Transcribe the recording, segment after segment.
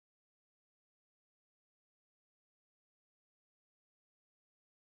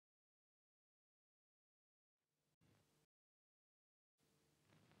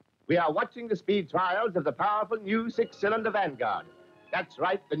We are watching the speed trials of the powerful new six-cylinder Vanguard. That's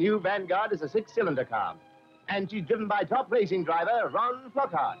right, the new Vanguard is a six-cylinder car. And she's driven by top racing driver Ron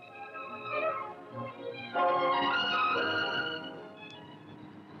Flockhart.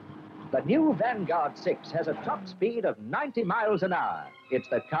 The new Vanguard 6 has a top speed of 90 miles an hour. It's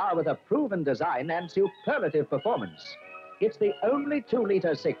the car with a proven design and superlative performance. It's the only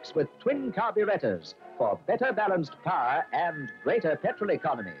 2-liter 6 with twin carburetors for better balanced power and greater petrol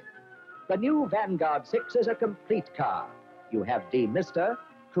economy. The new Vanguard 6 is a complete car. You have demister,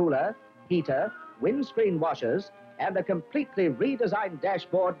 cooler, heater, windscreen washers, and a completely redesigned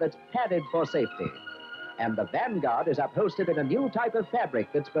dashboard that's padded for safety. And the Vanguard is upholstered in a new type of fabric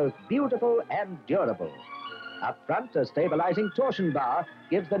that's both beautiful and durable. Up front, a stabilizing torsion bar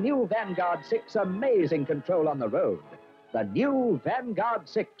gives the new Vanguard 6 amazing control on the road. The new Vanguard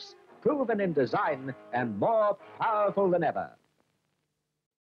 6, proven in design and more powerful than ever.